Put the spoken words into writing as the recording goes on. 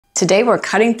Today we're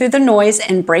cutting through the noise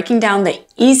and breaking down the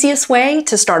easiest way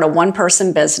to start a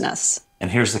one-person business.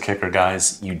 And here's the kicker,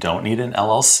 guys. You don't need an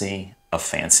LLC, a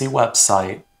fancy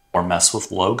website, or mess with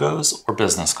logos or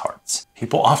business cards.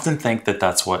 People often think that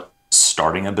that's what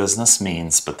starting a business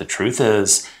means, but the truth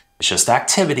is, it's just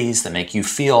activities that make you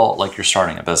feel like you're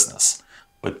starting a business.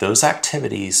 But those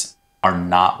activities are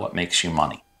not what makes you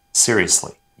money.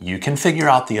 Seriously, you can figure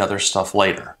out the other stuff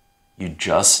later. You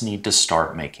just need to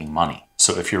start making money.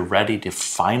 So if you're ready to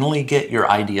finally get your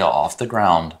idea off the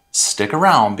ground, stick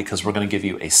around because we're going to give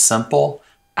you a simple,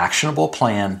 actionable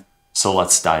plan. So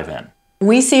let's dive in.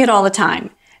 We see it all the time.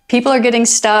 People are getting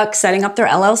stuck setting up their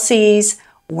LLCs,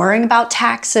 worrying about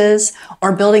taxes,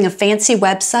 or building a fancy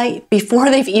website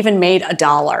before they've even made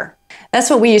 $1. That's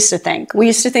what we used to think. We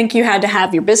used to think you had to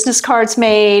have your business cards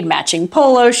made, matching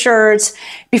polo shirts,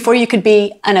 before you could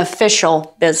be an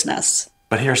official business.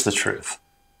 But here's the truth.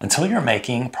 Until you're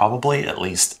making probably at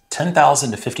least $10,000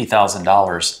 to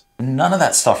 $50,000, none of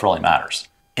that stuff really matters.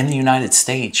 In the United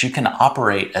States, you can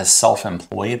operate as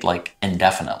self-employed like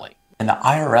indefinitely. And the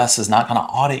IRS is not going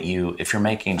to audit you if you're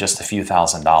making just a few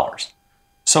 $1,000s.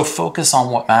 So focus on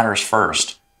what matters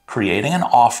first, creating an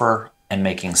offer and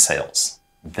making sales.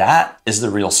 That is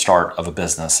the real start of a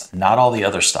business, not all the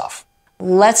other stuff.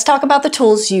 Let's talk about the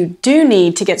tools you do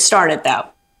need to get started though.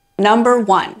 Number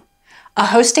 1, a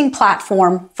hosting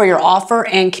platform for your offer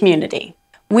and community.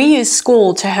 We use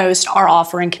SKOOL to host our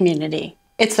offer and community.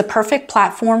 It's the perfect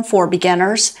platform for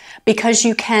beginners because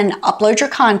you can upload your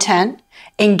content,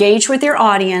 engage with your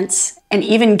audience, and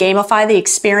even gamify the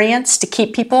experience to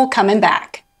keep people coming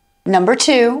back. Number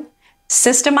 2,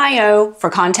 System.io for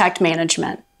contact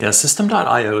management. Yeah,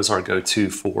 System.io is our go-to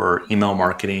for email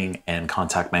marketing and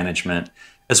contact management,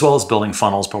 as well as building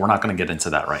funnels, but we're not going to get into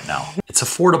that right now. It's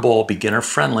affordable,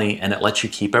 beginner-friendly, and it lets you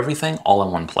keep everything all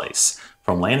in one place,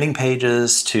 from landing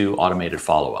pages to automated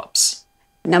follow-ups.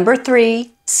 Number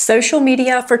 3, social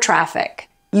media for traffic.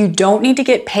 You don't need to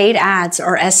get paid ads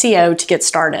or SEO to get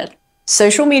started.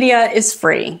 Social media is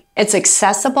free, it's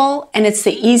accessible, and it's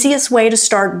the easiest way to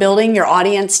start building your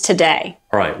audience today.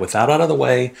 All right, with that out of the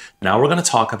way, now we're going to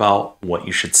talk about what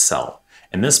you should sell.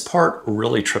 And this part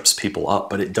really trips people up,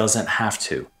 but it doesn't have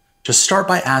to. Just start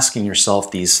by asking yourself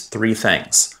these 3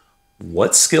 things.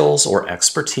 What skills or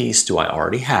expertise do I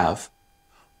already have?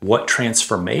 What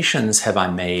transformations have I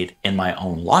made in my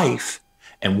own life?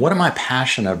 And what am I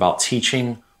passionate about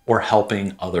teaching or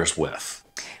helping others with?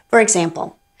 For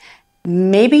example,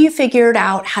 maybe you figured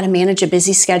out how to manage a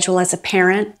busy schedule as a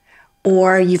parent,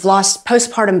 or you've lost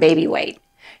postpartum baby weight.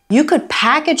 You could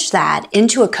package that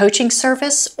into a coaching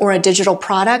service or a digital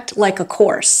product like a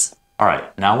course. All right,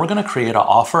 now we're going to create an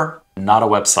offer, not a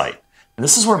website. And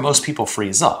this is where most people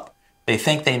freeze up. They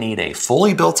think they need a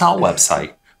fully built out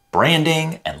website,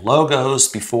 branding and logos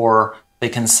before they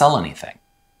can sell anything.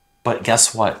 But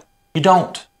guess what? You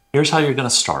don't. Here's how you're going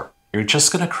to start. You're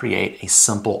just going to create a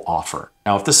simple offer.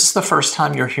 Now, if this is the first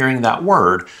time you're hearing that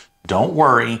word, don't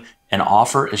worry. An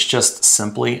offer is just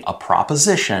simply a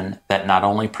proposition that not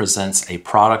only presents a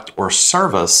product or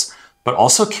service, but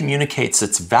also communicates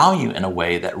its value in a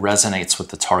way that resonates with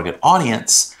the target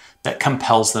audience that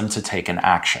compels them to take an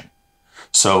action.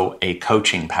 So a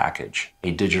coaching package,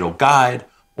 a digital guide,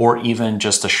 or even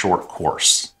just a short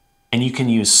course. And you can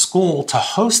use SKOOL to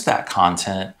host that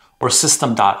content or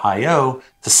System.io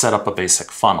to set up a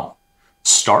basic funnel.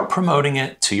 Start promoting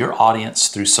it to your audience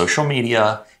through social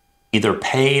media, either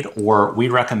paid or we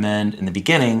recommend in the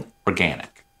beginning,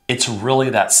 organic. It's really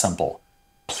that simple.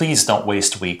 Please don't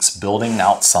waste weeks building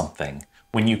out something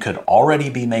when you could already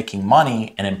be making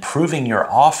money and improving your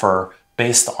offer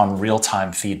based on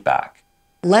real-time feedback.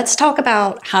 Let's talk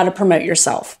about how to promote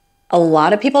yourself. A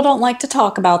lot of people don't like to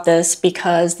talk about this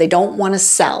because they don't want to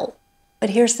sell.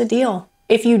 But here's the deal.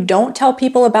 If you don't tell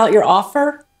people about your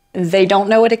offer, they don't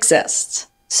know it exists.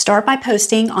 Start by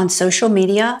posting on social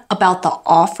media about the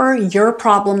offer your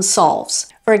problem solves.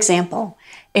 For example,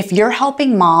 if you're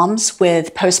helping moms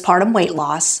with postpartum weight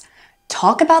loss,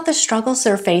 talk about the struggles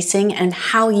they're facing and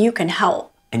how you can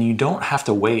help. And you don't have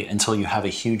to wait until you have a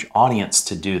huge audience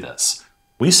to do this.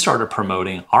 We started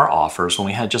promoting our offers when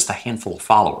we had just a handful of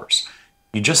followers.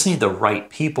 You just need the right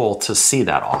people to see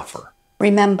that offer.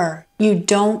 Remember, you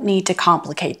don't need to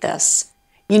complicate this.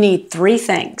 You need 3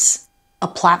 things: a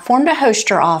platform to host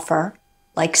your offer,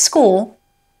 like SKOOL,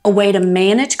 a way to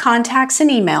manage contacts and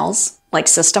emails, like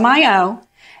System.io,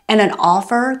 and an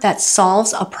offer that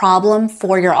solves a problem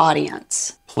for your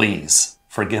audience. Please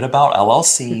forget about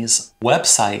LLCs,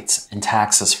 websites, and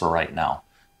taxes for right now.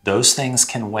 Those things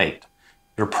can wait.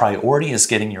 Your priority is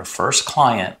getting your first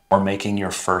client or making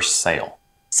your first sale.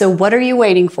 So what are you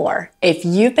waiting for? If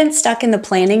you've been stuck in the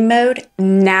planning mode,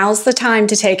 now's the time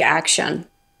to take action.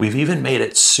 We've even made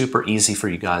it super easy for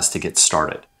you guys to get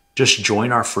started. Just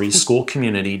join our free SKOOL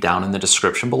community down in the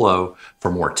description below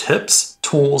for more tips,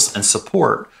 tools, and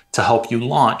support to help you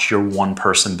launch your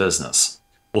one-person business.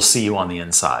 We'll see you on the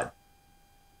inside.